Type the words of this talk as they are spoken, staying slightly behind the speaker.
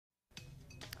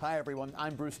Hi everyone,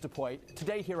 I'm Bruce DuPoit.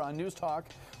 Today here on News Talk,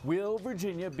 will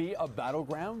Virginia be a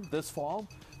battleground this fall?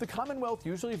 The Commonwealth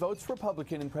usually votes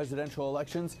Republican in presidential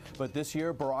elections, but this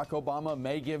year Barack Obama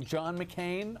may give John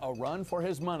McCain a run for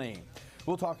his money.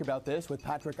 We'll talk about this with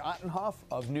Patrick Ottenhoff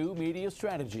of New Media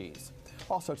Strategies.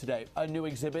 Also today, a new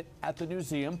exhibit at the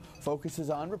museum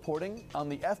focuses on reporting on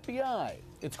the FBI.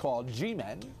 It's called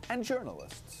G-Men and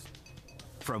Journalists.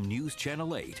 From News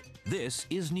Channel 8, this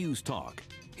is News Talk.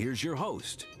 Here's your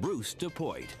host, Bruce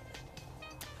DuPoit.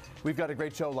 We've got a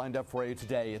great show lined up for you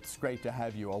today. It's great to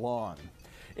have you along.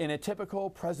 In a typical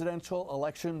presidential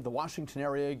election, the Washington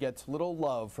area gets little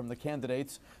love from the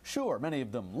candidates. Sure, many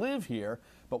of them live here,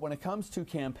 but when it comes to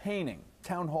campaigning,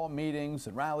 town hall meetings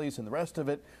and rallies and the rest of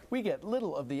it, we get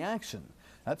little of the action.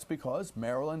 That's because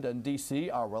Maryland and D.C.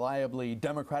 are reliably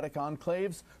Democratic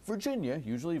enclaves. Virginia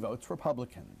usually votes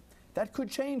Republican. That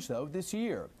could change, though, this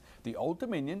year. The Old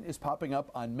Dominion is popping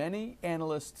up on many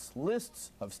analysts'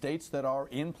 lists of states that are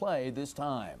in play this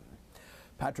time.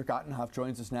 Patrick Ottenhoff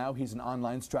joins us now. He's an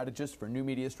online strategist for New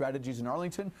Media Strategies in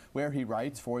Arlington, where he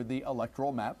writes for the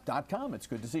electoralmap.com. It's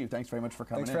good to see you. Thanks very much for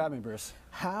coming in. Thanks for having me, Bruce.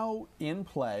 How in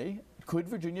play could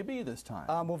Virginia be this time?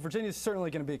 Well, Virginia is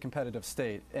certainly going to be a competitive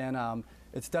state, and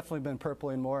it's definitely been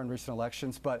purpling more in recent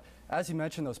elections. But as you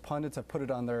mentioned, those pundits have put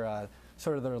it on their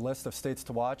sort of their list of states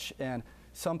to watch, and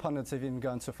some pundits have even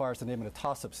gone so far as to name it a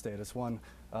toss-up state, as one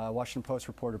Washington Post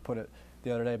reporter put it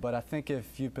the other day. But I think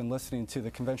if you've been listening to the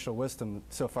conventional wisdom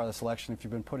so far this election, if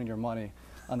you've been putting your money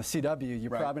on the CW, you're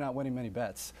probably not winning many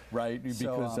bets. Right,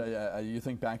 because you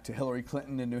think back to Hillary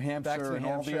Clinton in New Hampshire and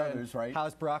all the others, right?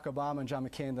 How's Barack Obama and John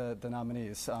McCain the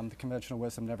nominees? The conventional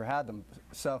wisdom never had them.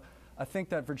 So I think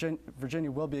that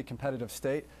Virginia will be a competitive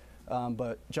state,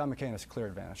 but John McCain has a clear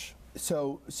advantage.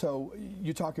 So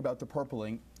you talk about the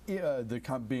purpling,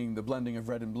 being the blending of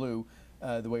red and blue,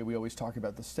 the way we always talk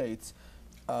about the states.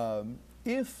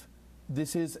 If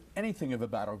this is anything of a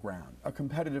battleground, a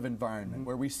competitive environment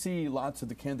where we see lots of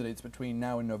the candidates between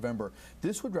now and November,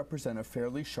 this would represent a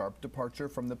fairly sharp departure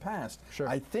from the past. Sure.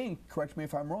 I think, correct me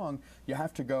if I'm wrong, you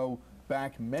have to go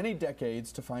back many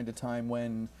decades to find a time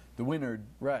when the winner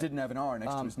didn't have an R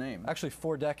next to his name. Actually,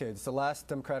 4 decades. The last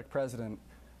Democratic president,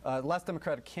 the last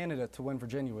Democratic candidate to win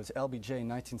Virginia was LBJ in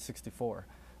 1964.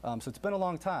 So it's been a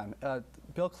long time.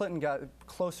 Bill Clinton got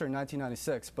closer in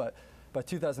 1996, but by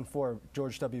 2004,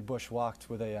 George W. Bush walked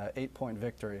with a 8-point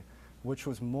victory, which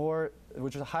was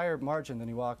a higher margin than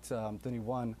he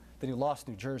lost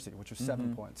New Jersey, which was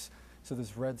 7 points. So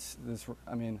this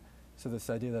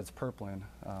idea that it's purpling.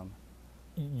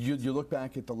 You look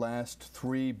back at the last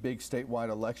 3 big statewide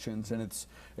elections, and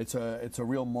it's a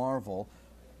real marvel.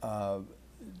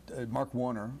 Mark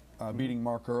Warner beating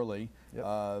Mark Early,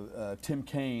 Tim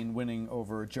Kaine winning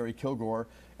over Jerry Kilgore,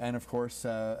 and of course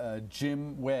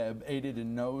Jim Webb, aided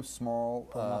in no small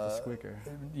squeaker.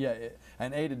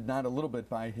 And aided not a little bit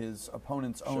by his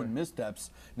opponent's own missteps,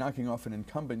 knocking off an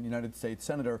incumbent United States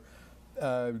senator.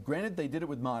 Granted, they did it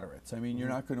with moderates. I mean, you're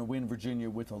not going to win Virginia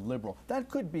with a liberal. That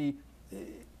could be.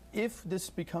 If this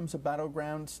becomes a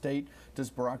battleground state, does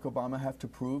Barack Obama have to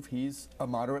prove he's a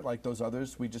moderate like those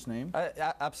others we just named?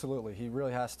 Absolutely, he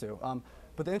really has to.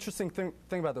 But the interesting thing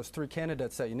about those 3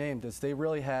 candidates that you named is they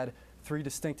really had 3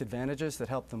 distinct advantages that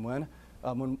helped them win.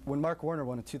 When Mark Warner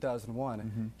won in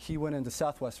 2001, he went into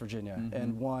Southwest Virginia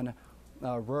and won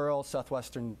rural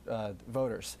Southwestern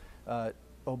voters.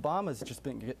 Obama's just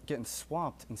been getting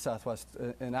swamped in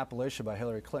in Appalachia by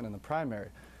Hillary Clinton in the primary.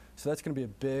 So that's going to be a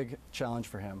big challenge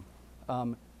for him.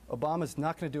 Obama's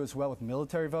not going to do as well with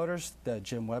military voters that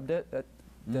Jim Webb did, that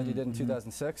he did in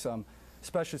 2006,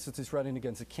 especially since he's running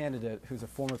against a candidate who's a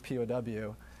former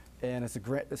POW and is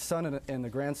the son and the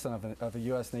grandson of a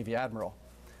U.S. Navy admiral.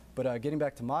 But getting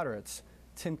back to moderates,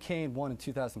 Tim Kaine won in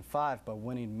 2005 by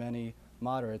winning many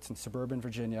moderates in suburban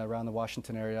Virginia, around the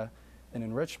Washington area, and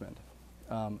in Richmond.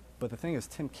 But the thing is,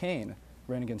 Tim Kaine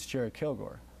ran against Jerry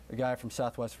Kilgore, a guy from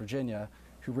Southwest Virginia,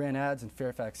 who ran ads in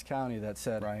Fairfax County that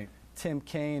said, Tim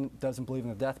Kaine doesn't believe in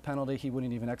the death penalty, he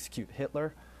wouldn't even execute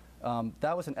Hitler.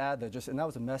 That was an ad that that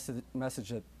was a message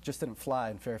that just didn't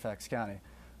fly in Fairfax County.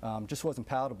 Just wasn't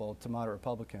palatable to moderate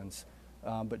Republicans.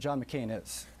 But John McCain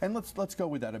is. And let's go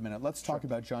with that a minute. Let's talk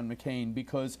about John McCain,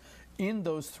 because in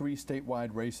those 3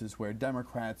 statewide races where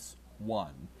Democrats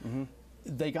won,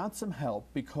 they got some help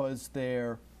because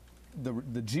the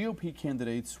GOP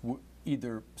candidates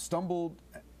either stumbled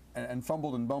and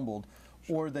fumbled and bumbled,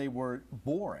 or they were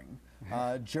boring.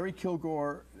 Jerry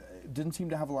Kilgore didn't seem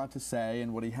to have a lot to say,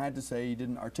 and what he had to say he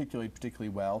didn't articulate particularly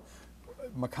well.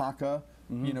 Macaca,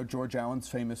 you know, George Allen's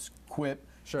famous quip,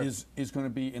 is going to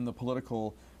be in the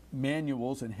political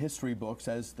manuals and history books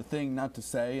as the thing not to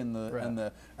say, and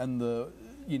the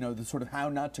you know, the sort of how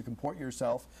not to comport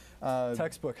yourself.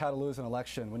 Textbook, How to Lose an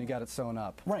Election, when you got it sewn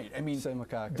up. Right. I mean,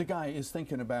 the guy is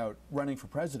thinking about running for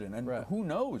president, and who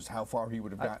knows how far he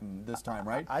would have gotten this time,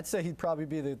 right? I'd say he'd probably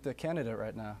be the candidate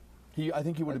right now. I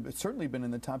think he would have certainly been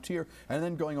in the top tier. And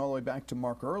then going all the way back to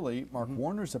Mark Early, Mark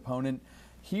Warner's opponent,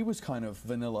 he was kind of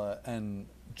vanilla and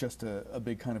just a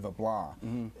big kind of a blah.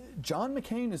 John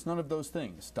McCain is none of those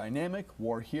things. Dynamic,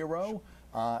 war hero,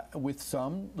 with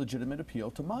some legitimate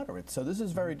appeal to moderates. So this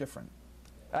is very different.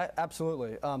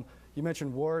 Absolutely. You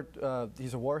mentioned war.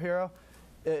 He's a war hero.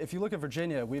 If you look at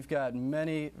Virginia, we've got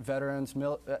many veterans,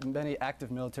 many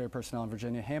active military personnel in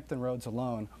Virginia. Hampton Roads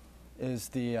alone is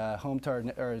the home to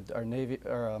our Navy,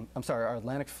 our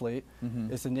Atlantic Fleet.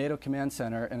 It's the NATO command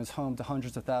center and is home to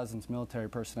hundreds of thousands of military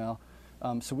personnel.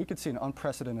 So we could see an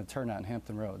unprecedented turnout in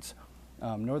Hampton Roads.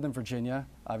 Northern Virginia,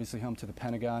 obviously home to the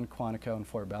Pentagon, Quantico, and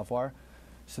Fort Belvoir.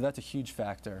 So that's a huge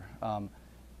factor.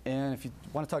 And if you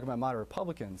want to talk about moderate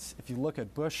Republicans, if you look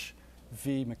at Bush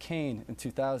v. McCain in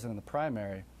 2000 in the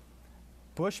primary,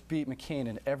 Bush beat McCain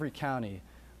in every county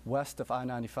west of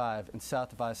I-95 and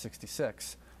south of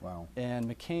I-66. Wow. And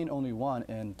McCain only won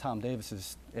in Tom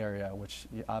Davis's area, which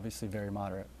obviously very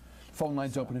moderate. Phone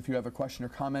lines open if you have a question or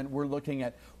comment. We're looking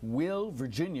at, will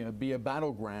Virginia be a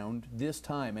battleground this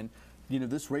time? And you know,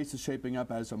 this race is shaping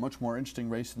up as a much more interesting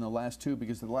race than the last two,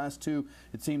 because the last two,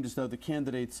 it seemed as though the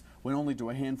candidates went only to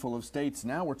a handful of states.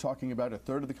 Now we're talking about a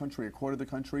third of the country, a quarter of the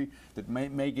country that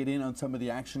may get in on some of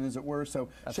the action, as it were. So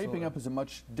shaping up as a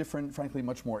much different, frankly,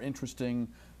 much more interesting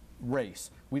race.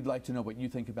 We'd like to know what you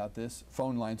think about this.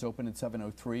 Phone lines open at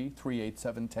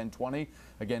 703-387-1020.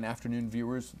 Again, afternoon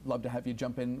viewers, love to have you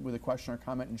jump in with a question or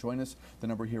comment and join us. The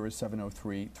number here is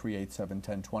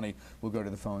 703-387-1020. We'll go to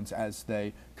the phones as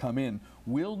they come in.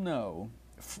 We'll know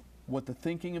what the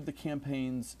thinking of the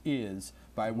campaigns is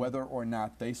by whether or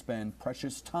not they spend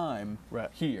precious time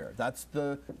here. That's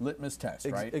the litmus test,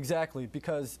 right? Exactly,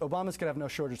 because Obama's going to have no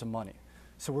shortage of money.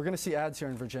 So we're going to see ads here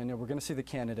in Virginia. We're going to see the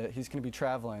candidate. He's going to be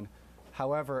traveling.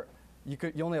 However, you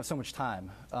only have so much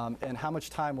time. And how much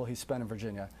time will he spend in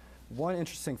Virginia? One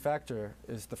interesting factor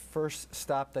is the first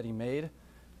stop that he made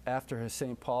after his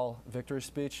St. Paul victory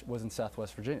speech was in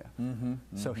Southwest Virginia.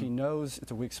 So he knows it's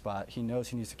a weak spot. He knows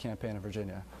he needs to campaign in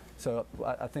Virginia. So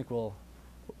I think we'll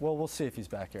see if he's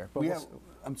back here. But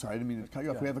I'm sorry, I didn't mean to cut you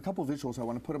off. We have a couple of visuals. I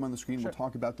want to put them on the screen. We'll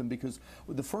talk about them, because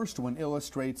the first one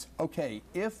illustrates, okay,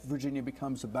 if Virginia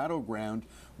becomes a battleground,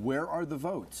 where are the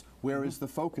votes? Where is the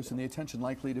focus and the attention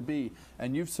likely to be?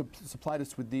 And you've supplied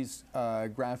us with these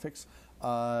graphics.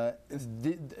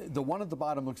 The one at the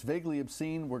bottom looks vaguely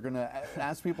obscene. We're going to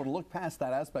ask people to look past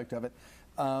that aspect of it.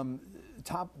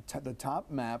 The top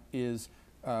map is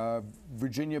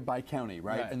Virginia by county,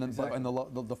 right? And then and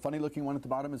the funny-looking one at the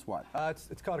bottom is what?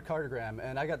 It's called a cartogram,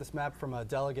 and I got this map from a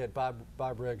delegate,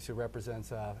 Bob Riggs, who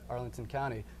represents Arlington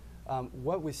County.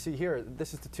 What we see here,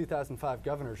 this is the 2005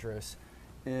 governor's race,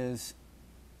 is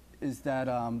that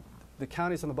the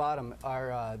counties on the bottom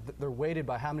are they're weighted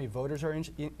by how many voters are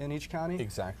in each county.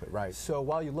 Exactly right. So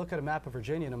while you look at a map of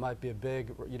Virginia, and it might be a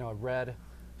big, a red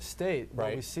state,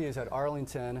 what we see is that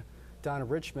Arlington, down to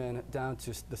Richmond, down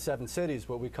to the 7 cities,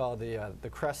 what we call the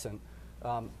Crescent,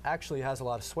 actually has a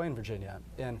lot of sway in Virginia.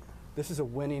 And this is a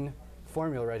winning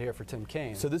formula right here for Tim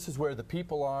Kaine. So this is where the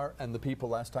people are, and the people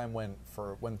last time went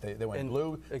for, they went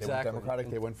blue, they went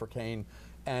Democratic, they went for Kaine,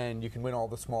 and you can win all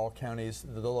the small counties,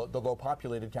 the low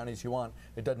populated counties you want.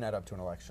 It doesn't add up to an election.